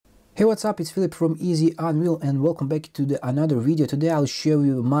Hey, what's up? It's Philip from Easy Unreal and welcome back to another video. Today I'll show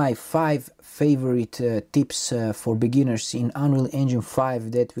you my 5 favorite tips for beginners in Unreal Engine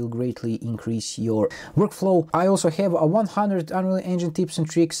 5 that will greatly increase your workflow. I also have a 100 Unreal Engine tips and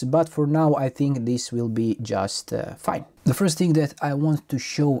tricks, but for now I think this will be just fine. The first thing that I want to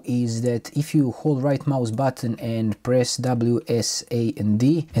show is that if you hold right mouse button and press W, S, A and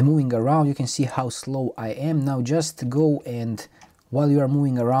D and moving around, you can see how slow I am. Now just go and while you are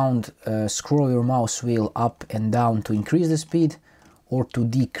moving around, scroll your mouse wheel up and down to increase the speed or to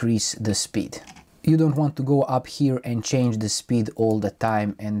decrease the speed. You don't want to go up here and change the speed all the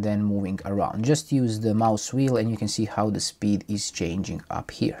time and then moving around. Just use the mouse wheel and you can see how the speed is changing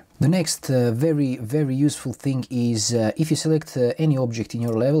up here. The next very useful thing is if you select any object in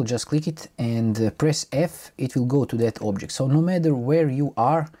your level, just click it and press F, it will go to that object. So no matter where you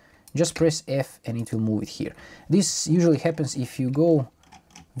are, just press F and it will move it here. This usually happens if you go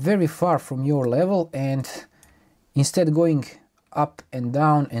very far from your level and instead going up and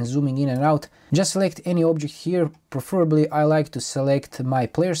down and zooming in and out, just select any object here. Preferably I like to select my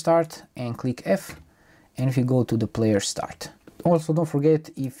player start and click F, and if you go to the player start. Also don't forget,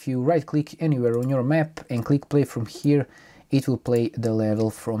 if you right click anywhere on your map and click play from here, it will play the level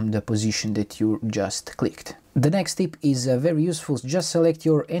from the position that you just clicked. The next tip is very useful. Just select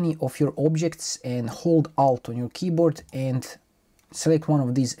any of your objects and hold Alt on your keyboard and select one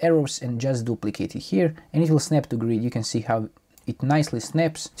of these arrows and just duplicate it here and it will snap to grid. You can see how it nicely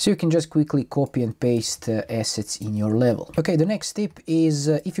snaps, so you can just quickly copy and paste assets in your level. Okay, the next tip is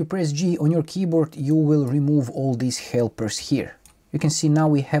if you press G on your keyboard, you will remove all these helpers here. You can see now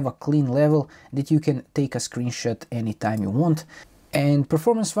we have a clean level that you can take a screenshot anytime you want. And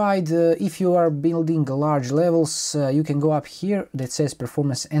performance-wise, if you are building large levels, you can go up here that says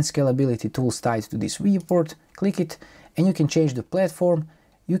Performance and Scalability Tools tied to this viewport, click it, and you can change the platform.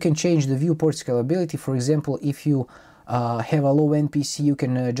 You can change the viewport scalability. For example, if you have a low NPC, you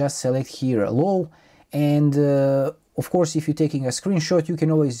can just select here low. And of course, if you're taking a screenshot, you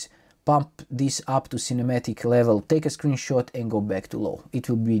can always pump this up to cinematic level, take a screenshot and go back to low. It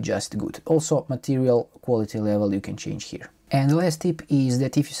will be just good. Also, material quality level you can change here. And the last tip is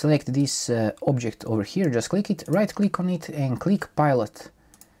that if you select this object over here, just click it, right click on it and click pilot.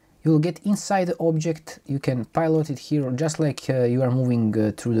 You will get inside the object. You can pilot it here just like you are moving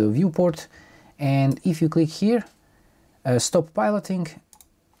through the viewport. And if you click here, stop piloting,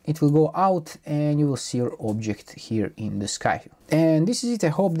 it will go out and you will see your object here in the sky. And this is it. I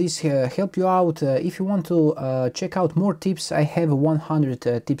hope this helped you out. If you want to check out more tips, I have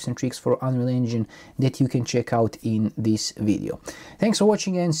 100 tips and tricks for Unreal Engine that you can check out in this video. Thanks for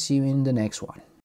watching and see you in the next one.